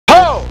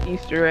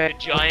Easter egg.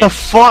 What the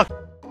fuck?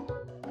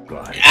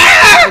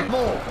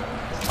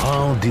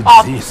 How did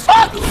this?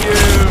 Fuck you!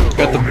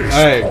 Got the.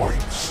 Hey.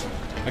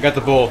 I got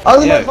the bull.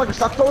 Oh, Yeah. motherfucker,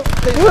 stop throwing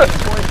things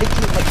before it hits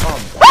you with my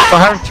thumb. I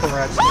have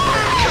Tourette's.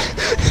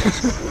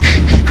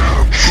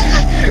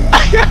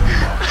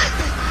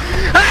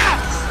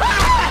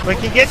 We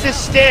can get this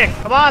stick.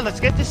 Come on, let's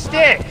get this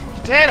stick.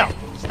 Potato,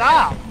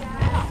 stop.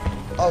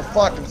 Oh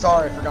fuck, I'm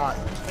sorry, I forgot.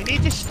 We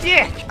need the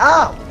stick.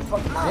 Ow!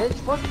 Fucking bitch,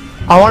 fuck.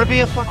 I want to be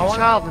a fucking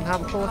child and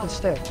have a cool looking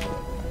stick.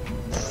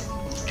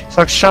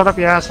 So shut up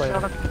your ass later.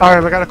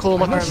 Alright, we got a cool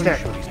looking stick.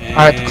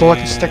 Alright, the cool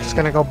looking stick is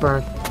gonna go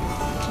burn.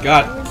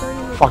 Got it.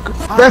 Fuck.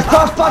 That's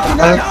not fucking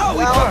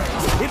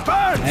It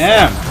burns!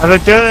 Damn. How do I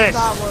do this?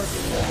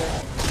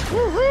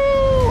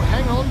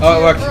 Oh,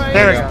 look.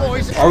 There we go.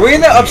 Are we in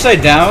the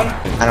upside down?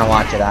 I don't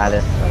watch it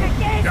either.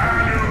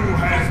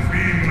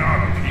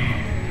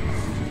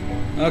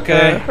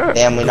 Okay.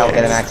 Damn, we don't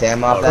get a max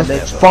ammo off that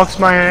bitch. Fuck's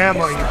my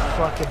ammo, you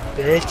fucking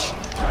bitch.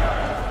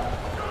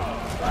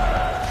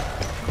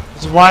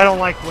 This is why I don't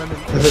like women.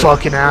 You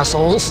fucking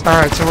assholes.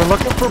 Alright, so we're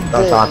looking for bulls.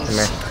 Don't talk to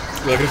me.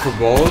 Looking for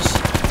bulls?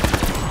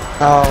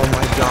 Oh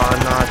my god,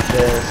 not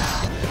this.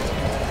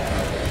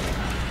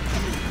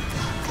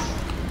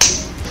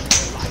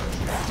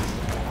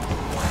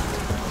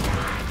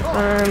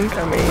 I'm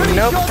coming.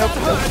 Nope, nope,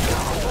 nope.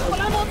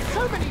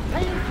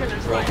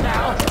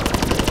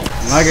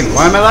 I'm lagging.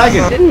 Why am I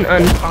lagging? Didn't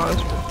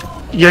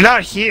unpause. You're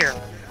not here.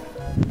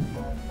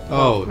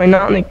 Oh. Am I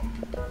not on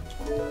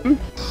the...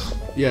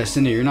 Yeah,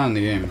 Cindy, you're not in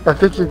the game. I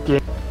think you're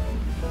dead.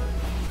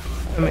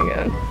 Oh my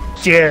god.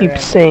 Yeah. Keep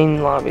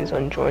saying lobby's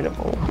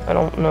unjoinable. I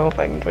don't know if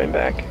I can join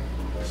back.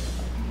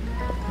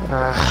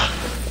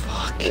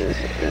 Fuck.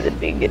 The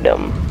big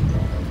dumb.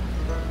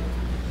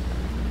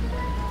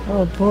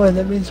 Oh boy,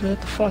 that means we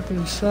have to fucking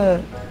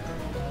reset.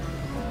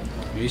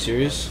 Are you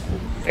serious?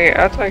 Okay,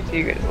 I'll talk to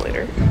you guys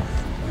later.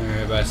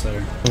 Alright, bye,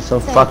 Slayer. I'm so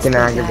fucking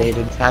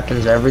aggravated. It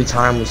happens every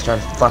time we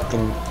start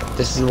fucking...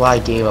 This is why I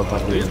gave up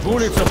on you.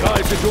 Bullet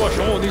supply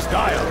situation is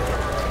dire.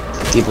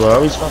 People are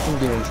always fucking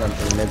doing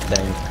something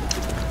mid-thing.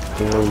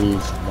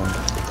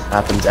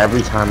 Happens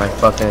every time I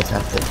fucking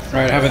attempt it.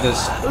 Alright, how about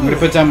this? I'm gonna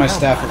put down my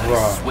staff of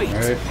raw.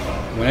 Alright?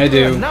 When I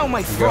do,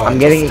 go. I'm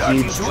getting a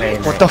huge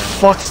train. What the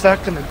fuck's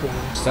that gonna do?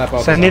 Staff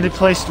up. So I need it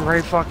placed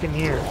right fucking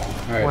here.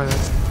 Alright.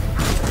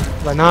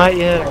 But not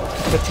yet.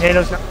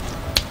 Potatoes not.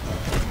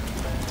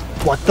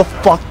 What the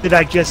fuck did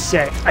I just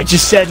say? I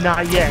just said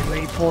not yet, and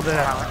then you pulled it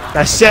out.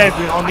 I said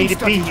we all need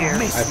to be here.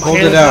 I pulled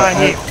it out.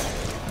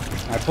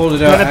 I pulled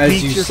it out I'm gonna as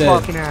beat you your said.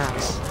 fucking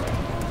ass.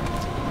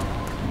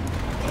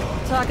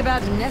 Talk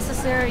about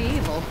necessary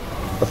evil.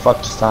 The fuck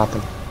just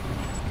happened?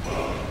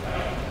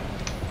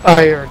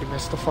 I already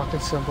missed the fucking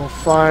symbol.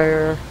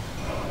 Fire.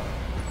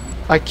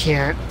 I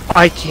can't.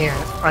 I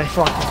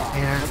fucking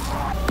can't.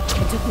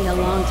 It took me a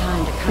long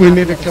time to come We out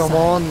need the to other kill them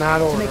side, all in that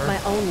to order. make my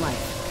own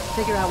life.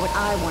 Figure out what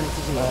I wanted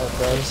to do.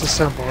 There's the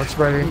symbol. It's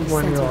ready And the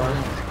when you sense of are.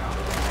 life.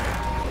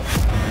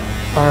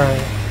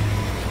 Alright.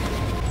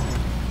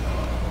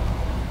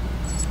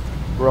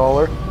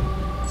 Roller.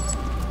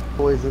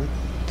 Poison.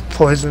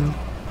 Poison.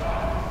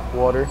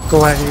 Water.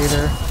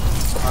 Gladiator.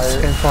 Fire.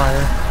 And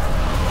fire.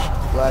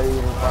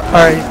 Gladiator. Fire.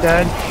 Alright, he's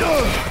dead.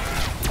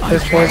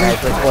 There's poison.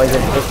 Alright, there's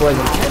poison. There's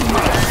poison.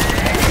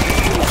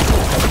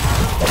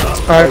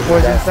 Alright,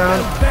 poison's down.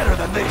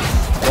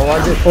 What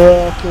was it?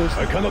 I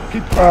cannot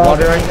keep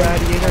Water and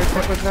gladiator. I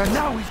think was next.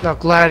 No,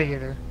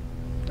 gladiator.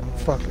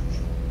 Fuck it.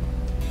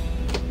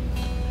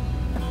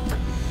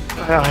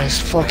 My eyes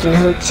fucking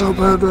hurt so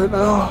bad right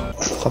now.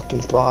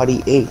 Fucking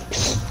body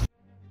aches.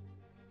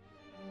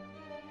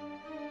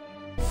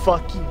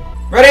 Fuck you.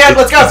 Ready up,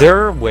 let's go! Is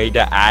there a way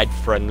to add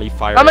friendly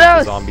fire I'm to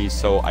out. zombies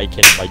so I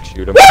can like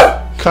shoot them?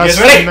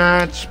 Custom ready?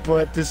 match,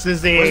 but this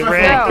is a Where's my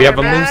random phone? We have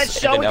a match,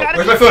 moose so and we an elk. gotta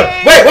Where's my be foot?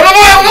 safe. Wait, what am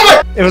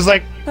I? It was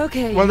like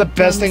Okay. one of the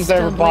best things I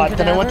ever stumbling bought.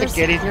 Then I went to cadavers,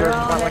 Gettysburg you're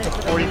and bought like a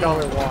all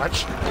 $40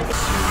 watch.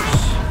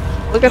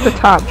 Look at the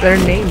top. Their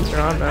names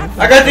are on them.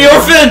 I got the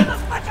orphan!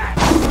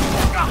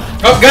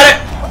 Oh, got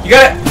it! You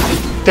got it!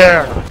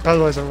 There. By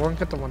the way, everyone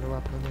get the wonder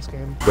weapon in this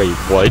game. Wait,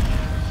 what?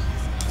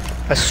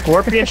 A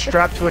scorpion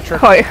strapped to a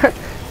trigger. Oh yeah.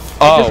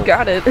 I Oh, just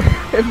got it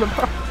in the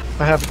box.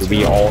 I have do it.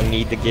 we all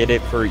need to get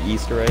it for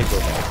Easter egg or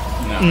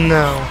no?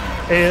 No.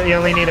 You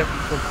only need it.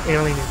 You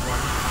only need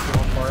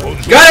one.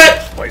 Got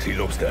it! spicy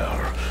lobster.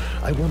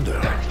 I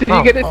wonder. Did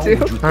you get it too?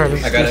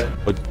 Alright, I got it.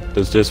 But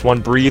does this one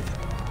breathe?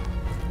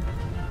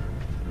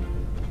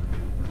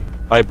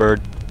 Hi, bird.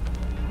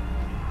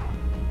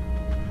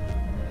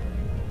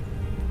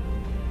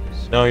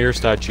 No, your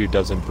statue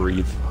doesn't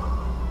breathe.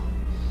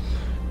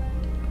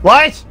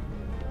 What?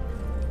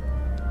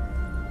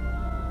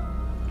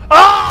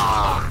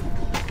 Ah!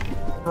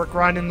 We're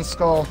grinding the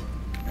skull.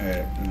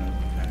 Alright.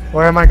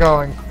 Where am I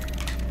going?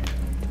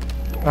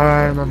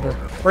 I remember.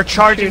 We're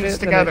charging Shoot this it,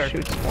 then together. it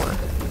shoots more.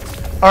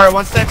 Alright,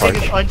 once that thing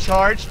is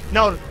uncharged.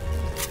 No.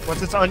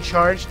 Once it's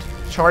uncharged,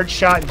 charge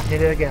shot and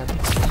hit it again.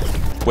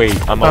 Wait,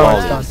 I'm Oh,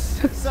 alone.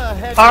 it's done.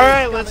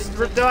 Alright,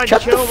 we're done.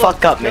 Shut the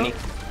fuck up, kill, Minnie.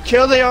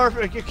 kill the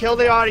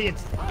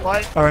audience.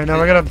 What? Alright, now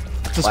we're gonna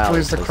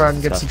displease the crowd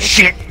and get some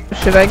shit.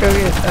 Should I go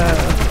get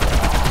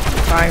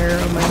fire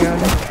on my gun?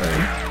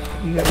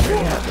 Or you guys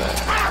already have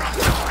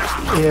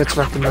that? Yeah, it's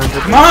recommended.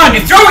 Come on,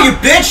 you throw it, you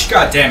bitch!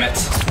 God damn it.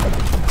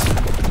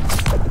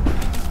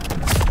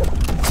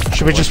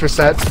 Should we just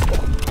reset?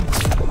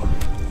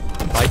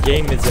 My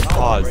game isn't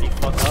paused.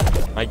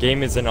 My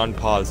game isn't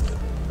unpaused.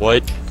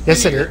 What?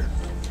 Yes, it is.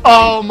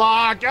 Oh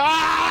my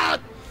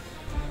god!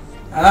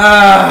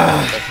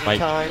 Ah. My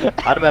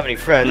I don't have any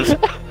friends.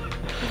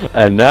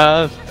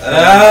 enough.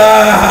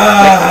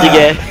 Ah. You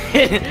get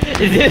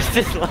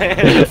this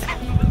land.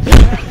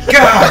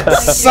 God,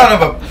 son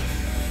of a.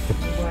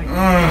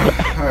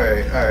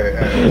 Alright.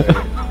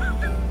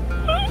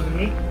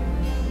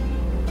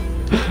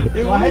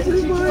 Why is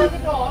it like a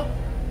dog?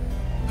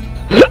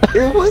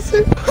 It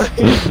wasn't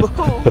my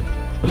fault.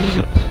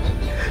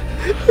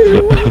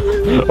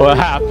 What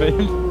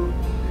happened?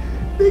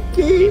 The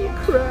game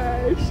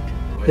crashed.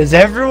 Does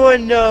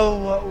everyone know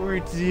what we're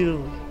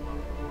doing?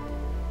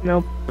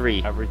 Nope.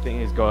 3. Everything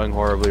is going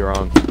horribly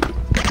wrong.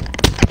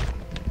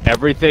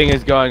 Everything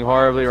is going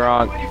horribly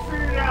wrong. You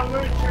figured out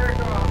where to jerk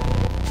off.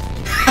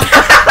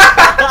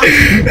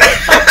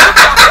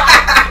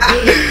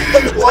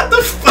 What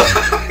the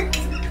fuck?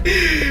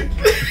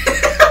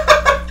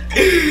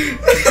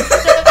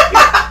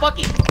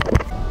 Fucking.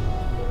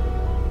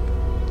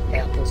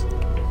 Apples.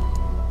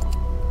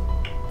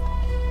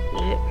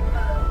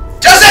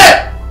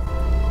 Joseph!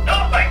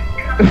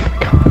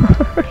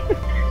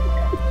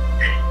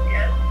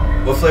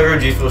 What flavor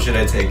of G Fuel should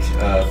I take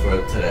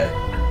for today?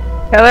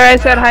 Heather, I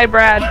said hi,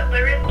 Brad.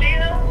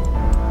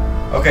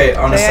 Okay,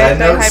 on a Say side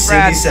note, hi,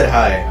 Cindy Brad. said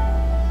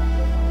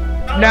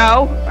hi.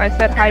 No, I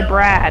said hi,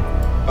 Brad.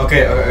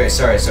 Okay,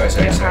 sorry. Say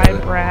hi,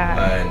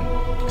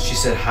 Brad. She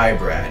said hi,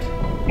 Brad.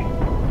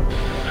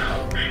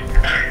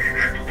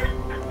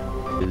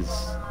 Is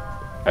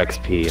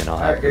XP and I'll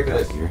have Alright, it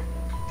good. back here.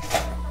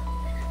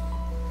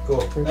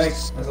 Cool.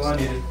 Thanks. That's all I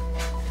needed.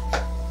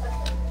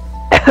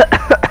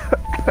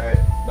 Alright,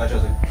 bye,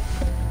 Chelsea.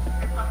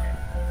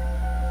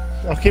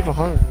 I'll keep a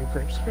hundred. Your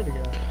grapes are pretty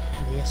good.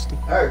 Nasty.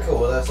 Alright, cool.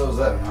 Well, that was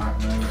that.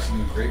 I'm not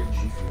some great G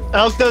Fuel.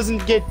 Elk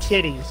doesn't get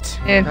titties.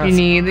 If you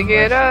need to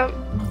get up,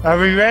 Are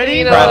we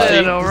ready? need a Krusty,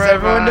 little does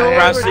everyone know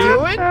what Krusty.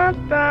 we're doing?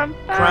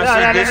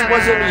 Krusty, this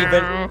wasn't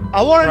even.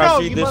 I want to know.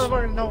 Krusty, You this-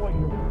 motherfuckers know what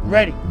you're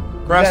ready.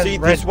 Krusty, Ready.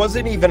 this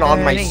wasn't even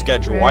on my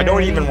schedule. I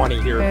don't even want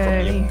to hear it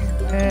from you.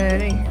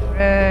 Ready.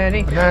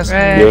 I'm asking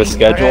you. You have a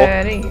schedule?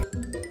 Ready.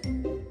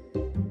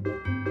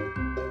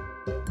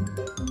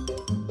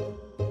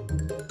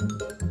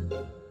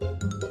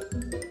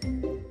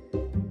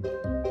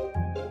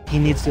 He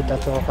needs to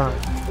death all time.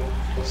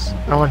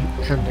 I want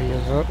him to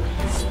use it.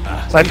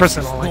 So I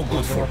personally don't like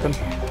using weapon.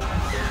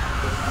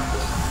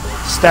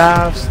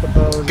 Staffs, the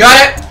bows.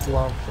 Got it!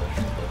 Love.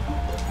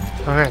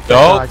 Alright, thank Nope.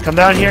 God. Come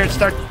down here and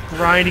start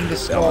grinding the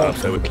skull.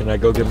 So can I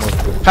go get more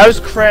food? How's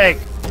Craig?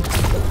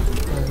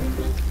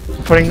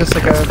 I'm putting this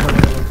like a...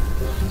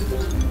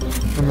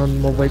 And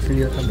then we'll wait for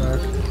you to come back.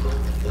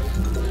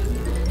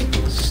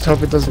 Just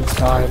hope it doesn't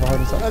die. Why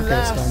does that? Okay,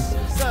 it's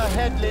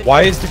done.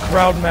 Why is the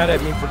crowd mad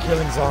at me for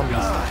killing zombies?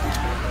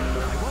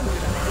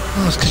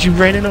 Oh, it's because you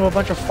ran into a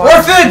bunch of fire.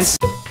 Orphans!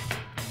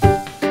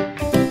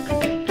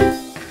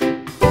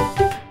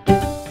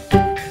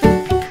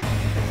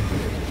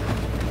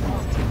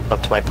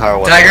 Up to my power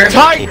weapon. Tiger!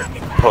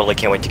 Tiger! Totally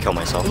can't wait to kill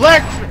myself.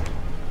 Electric!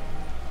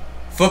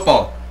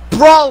 Football.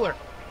 Brawler!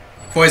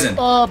 Poison.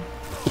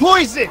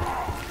 Poison!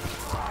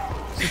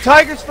 So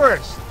Tigers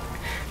first.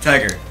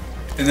 Tiger.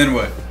 And then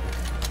what?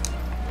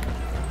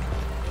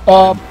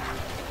 And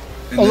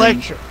then-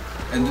 Electric.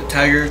 And the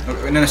Tiger.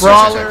 Oh, no,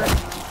 Brawler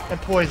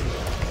and poison.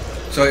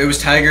 So it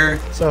was Tiger,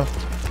 So,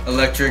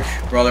 Electric,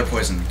 Brawler,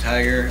 Poison.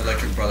 Tiger,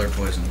 Electric, Brawler,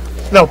 Poison.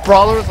 no,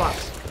 Brawler is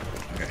last.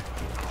 Okay.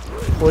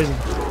 Poison.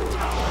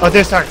 Oh,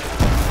 there's Tiger.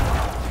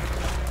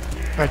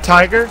 Alright,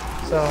 Tiger.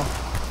 So,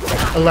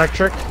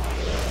 Electric.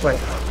 Wait.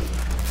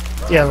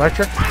 Yeah,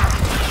 Electric.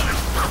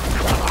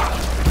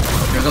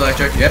 There's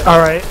Electric, yep.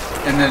 Alright.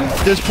 And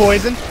then There's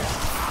Poison.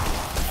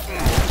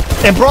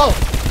 And Brawler.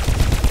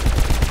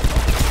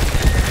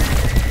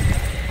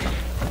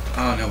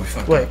 oh no, we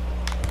fucked Wait. up.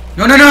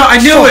 No, I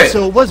knew it.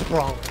 So it was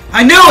Brawler.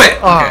 I knew it.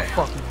 Oh, Okay.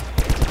 fuck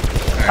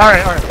you.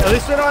 Alright. At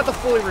least we don't have to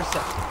fully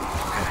reset.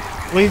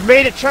 We've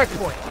made a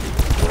checkpoint.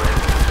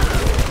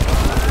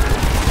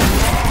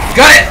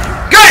 Got it.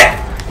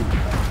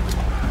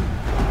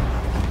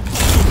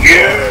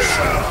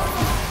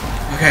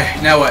 Okay,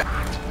 now what?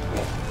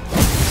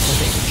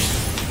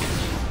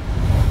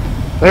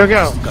 There we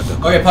go.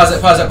 Okay, pause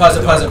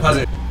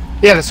it.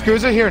 Yeah, the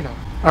screws are here now.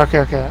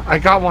 Okay. I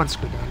got one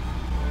screw done.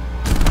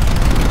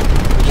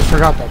 I just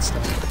forgot that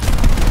stuff.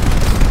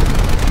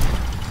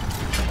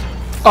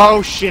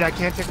 Oh shit, I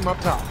can't take them up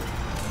top.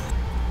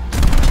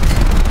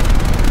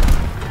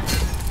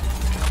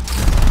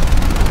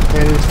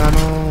 Any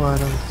tunnel, I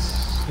don't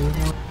see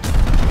one.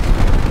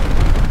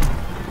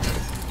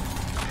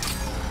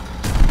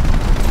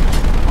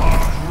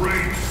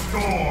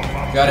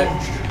 Got it.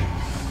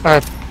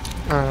 Alright.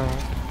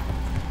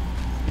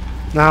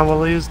 Now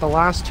we'll use the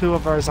last 2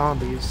 of our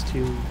zombies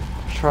to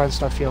try and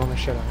start feeling the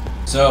shit out.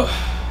 So,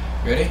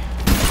 ready?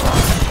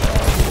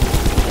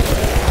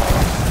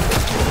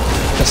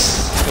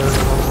 Yes. There's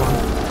one.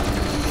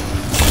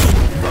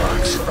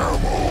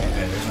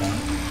 Okay, there's one.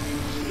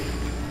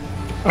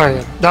 Alright,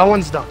 yeah, that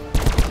one's done.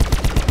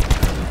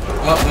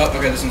 Oh,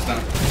 okay, this one's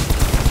done.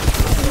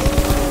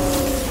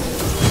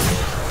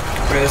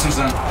 Okay, this one's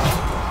done.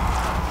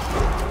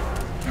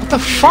 What the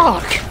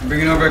fuck? I'm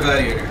bringing over a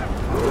gladiator.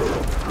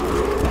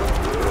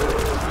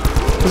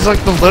 It's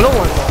like the little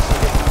one also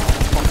gets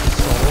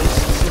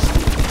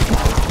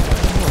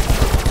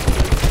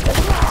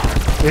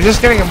You're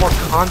just getting a more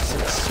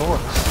constant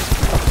source.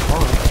 What the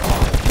fuck?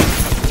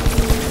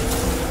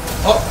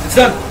 Oh, it's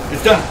done!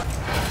 It's done!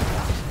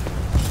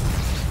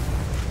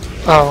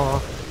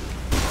 Oh.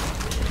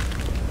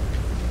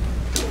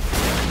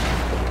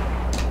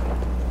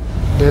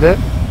 Did it?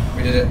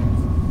 We did it.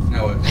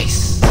 Now what?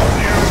 Nice.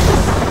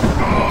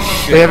 Oh,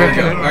 shit. We haven't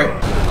There we go. finished.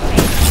 Alright.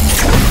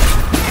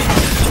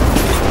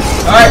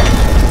 Alright!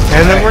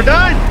 And then we're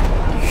done!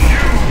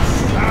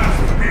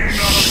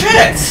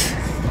 Shit!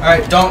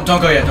 Alright, don't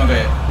go yet, don't go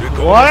yet.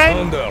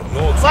 One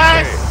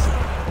last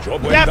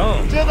Job well step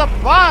done. to the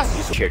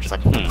boss! Chair just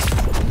like,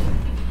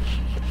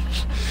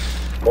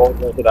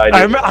 What did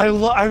I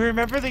do? I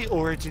remember the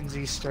Origins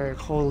Easter egg.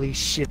 Holy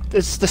shit.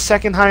 It's the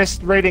second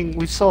highest rating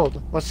we've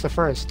sold. What's the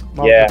first?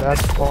 Well, Yeah.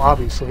 Well,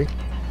 obviously.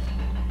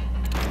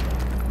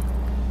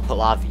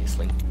 well,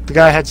 obviously. The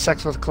guy had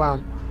sex with a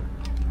clown.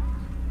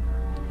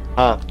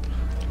 Huh.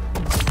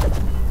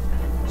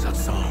 That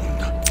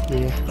sound,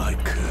 Yeah.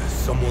 like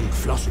someone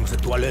flushing the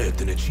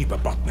toilet in a cheap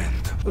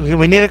apartment.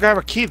 We need to grab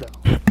a key, though.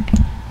 And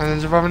then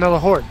there's another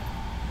horde.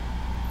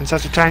 And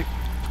such a tank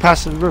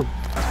pass the room.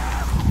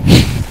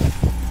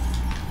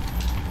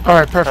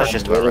 Alright, perfect. That's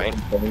just about right.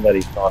 Something that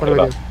he's What talking do we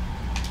about. do?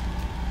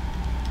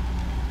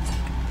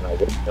 And I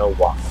wouldn't know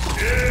why.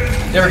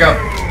 There we go.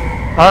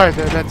 Alright,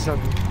 that's done.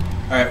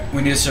 Alright,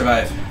 we need to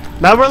survive.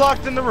 Now we're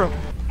locked in the room.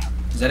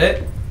 Is that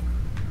it?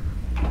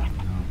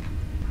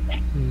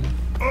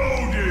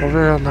 Over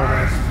here on the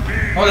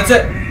right. Oh, that's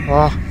it!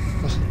 Oh.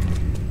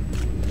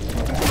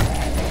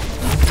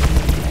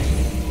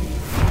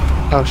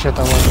 Oh shit,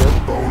 that wasn't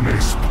it.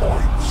 Bonus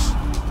points.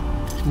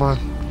 Come on.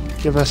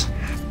 Give us.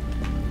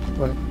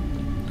 Wait.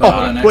 Oh,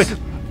 Oh, nice. wait.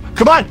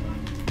 Come on!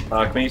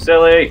 Knock me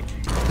silly.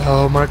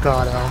 Oh my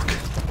god, Elk.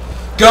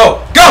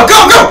 Go! Go!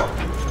 Go! Go!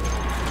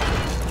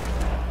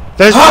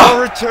 There's Ah!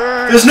 no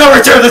return! There's no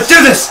return! Let's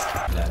do this!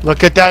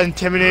 Look at that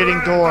intimidating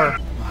door.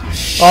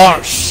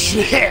 Oh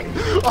shit!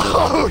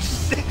 Oh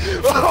shit!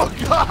 Oh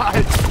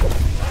god!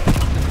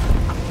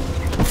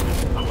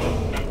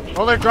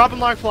 Oh, they're dropping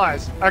like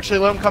flies. Actually,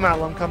 let them come out,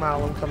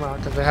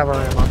 because they have our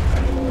ammo.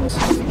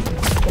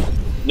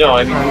 No,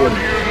 I mean you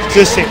were.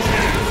 Just see.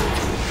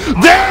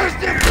 There's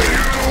the big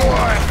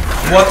door!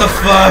 What the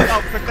fuck?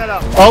 Oh, pick that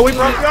up. Oh, we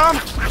broke them!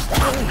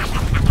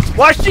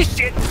 Watch this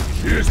shit!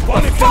 Here's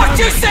panic. What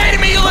you say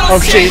to me, you little Oh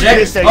shit, he's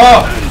gonna say.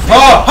 Oh!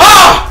 Oh!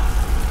 Ah!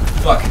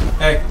 Fuck.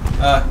 Hey,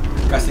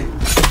 Rusty.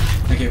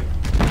 Thank you.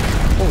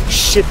 Oh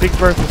shit, Big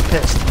Bertha's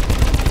pissed.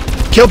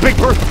 Kill Big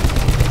Bertha!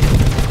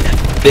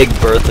 Big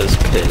Bertha's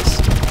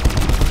pissed.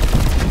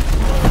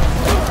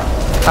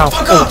 Ow,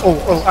 Fuck oh,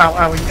 off! ow,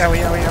 owie,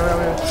 owie, owie, owie,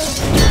 owie.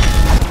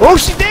 Oh,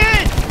 she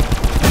did!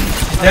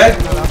 Dead? I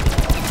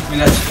mean,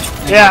 that's...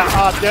 Yeah,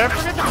 did I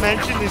forget to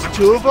mention there's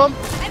 2 of them?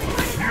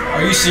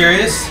 Are you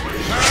serious?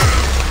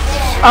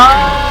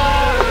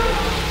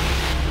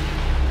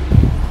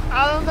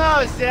 I don't know,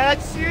 is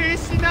that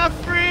serious enough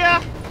for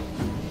ya?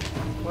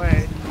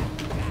 Wait.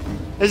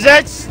 Is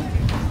that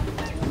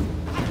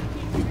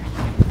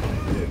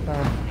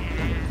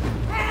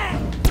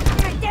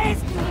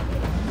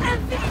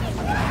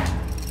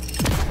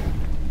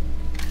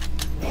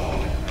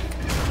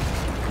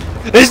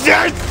Is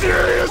that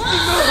serious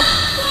enough?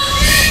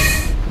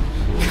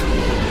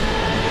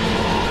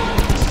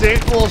 Same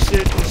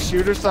bullshit, just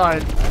shoot her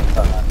side.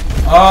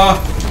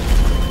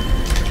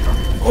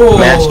 Oh, it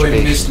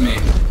Masturbation. missed me.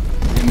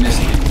 It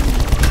missed me.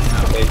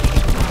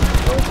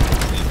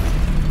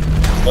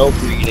 No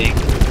breeding.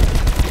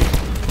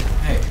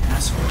 Hey,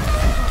 asshole.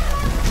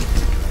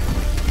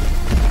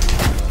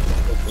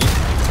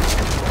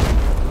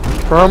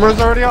 Promo's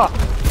already off.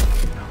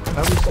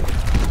 That was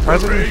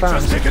surprisingly Just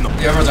fast. taking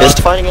The armor's Just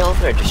off. fighting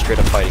elephant or just straight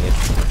up fighting it?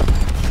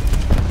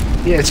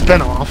 Yeah, it's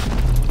been off.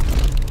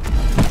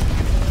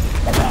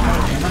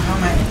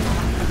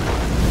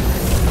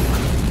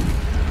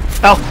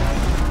 Ow!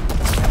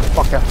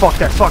 Fuck that, fuck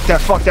that, fuck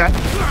that, fuck that.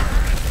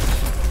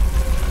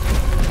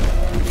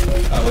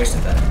 I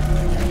wasted that.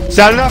 Is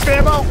that enough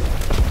ammo?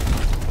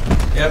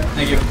 Yep,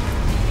 thank you.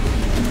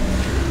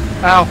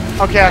 Ow.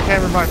 Okay, I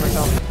can't revive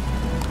myself.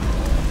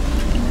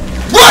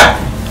 What?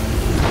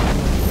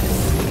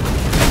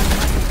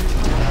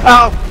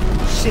 Ow!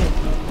 Shit.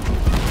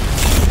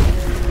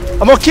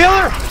 I'm gonna kill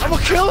her! I'm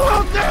gonna kill her!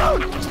 I'm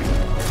down!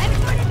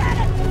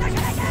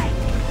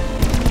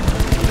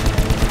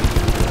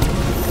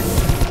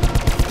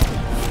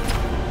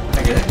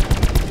 I get it.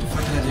 What the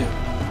fuck did I do?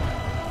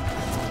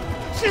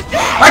 She's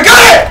dead! I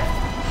got it!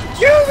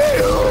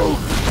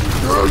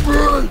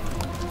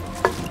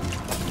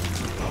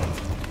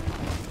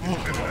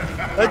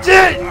 That's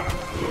it!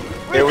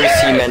 Here we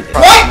see men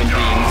human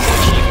beings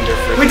achieving their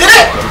first We did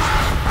it!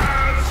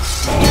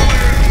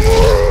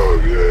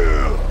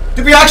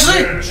 Did we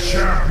actually?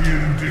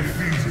 Champion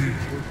defeated.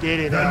 Did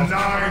it, The Elk. 9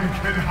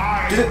 can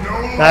hide no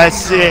longer.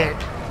 That's it.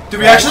 Did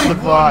we actually? The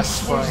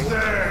boss fight.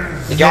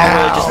 Did y'all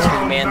really just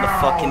two-man the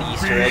fucking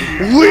Easter egg?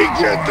 We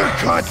get the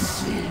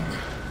cutscene.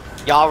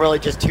 Y'all really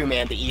just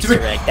two-man the Easter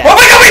egg. Oh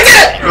my god, we did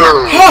it!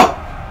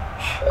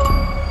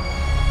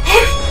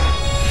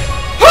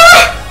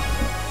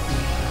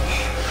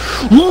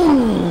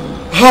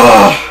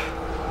 Huh.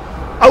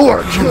 I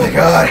want to Oh my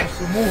god.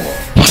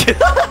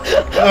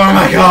 Oh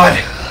my god.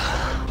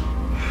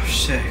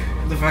 Shit.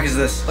 What the fuck is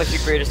this? What's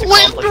your greatest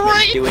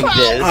accomplishment doing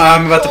this?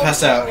 I'm about to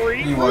pass out.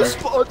 Need water.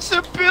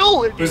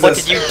 Responsibility. Who's What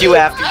this? did you do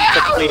after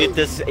you completed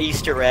this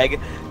Easter egg?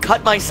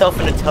 Cut myself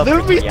in a tub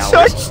Let for me 3 hours.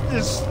 touch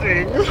this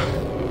thing.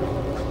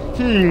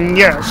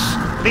 Yes.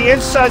 The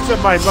insides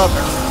of my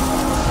mother.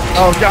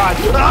 Oh god.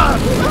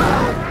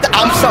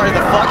 I'm sorry, the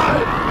fuck?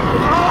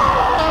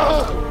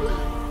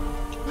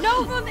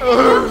 Novum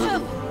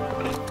ignotum!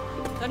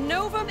 The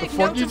Novum fuck you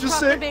ignotum just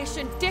say?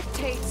 proclamation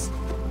dictates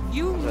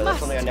you That's must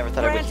something I never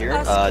thought I would grant hear.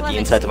 us The clemency.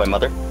 insides of my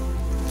mother.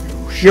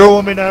 You're a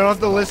woman, I don't have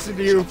to listen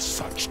to you.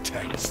 Such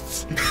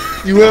texts.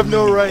 You have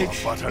no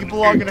rights. But You an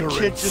belong in a ignorant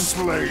kitchen.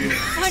 slave.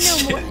 I know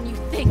more than you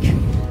think.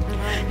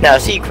 Now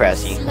see,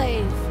 Cressy.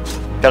 Slave.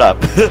 Shut up.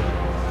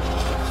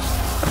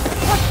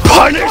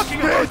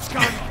 Punishment!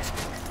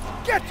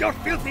 Get your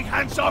filthy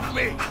hands off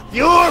me!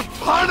 You're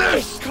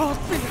punished!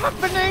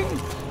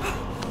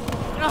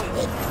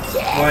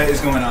 What is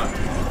going on?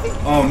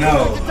 Oh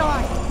no.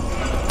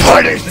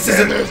 Punished! This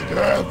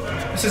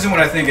isn't what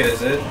I think it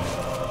is, it?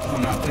 Oh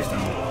no, please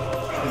don't.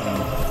 Please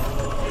don't.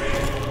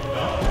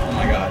 Oh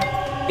my god.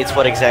 It's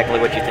what exactly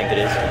what you think it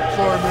is.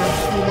 Sorry, man.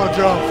 Do my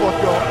job.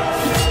 Fuck off.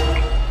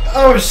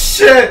 Oh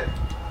shit!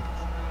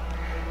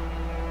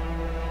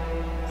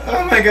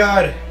 Oh my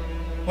god.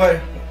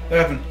 What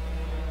happened?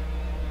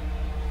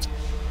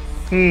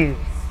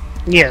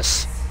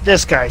 Yes.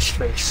 This guy's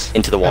face.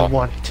 Into the I wall.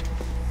 want it.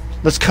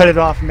 Let's cut it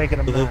off and make it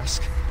a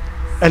mask.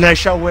 And I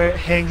shall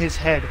hang his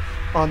head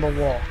on the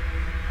wall.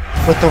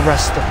 With the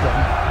rest of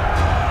them.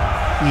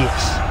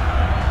 Yes.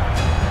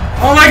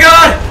 Oh my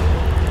god!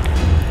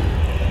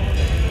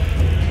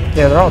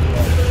 Yeah, they're all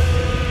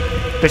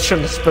dead. Bitch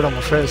shouldn't have spit on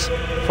my face.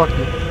 Fuck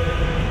you.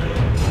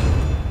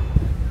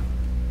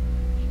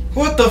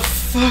 What the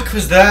fuck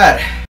was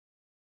that?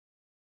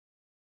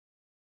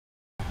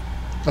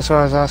 That's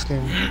why I was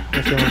asking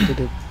if he wanted to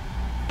do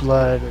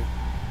blood or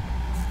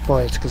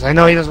voids, because I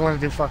know he doesn't want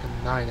to do fucking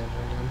 9 ever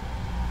again.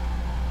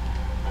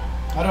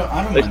 I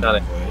don't There's mind not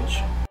the voyage.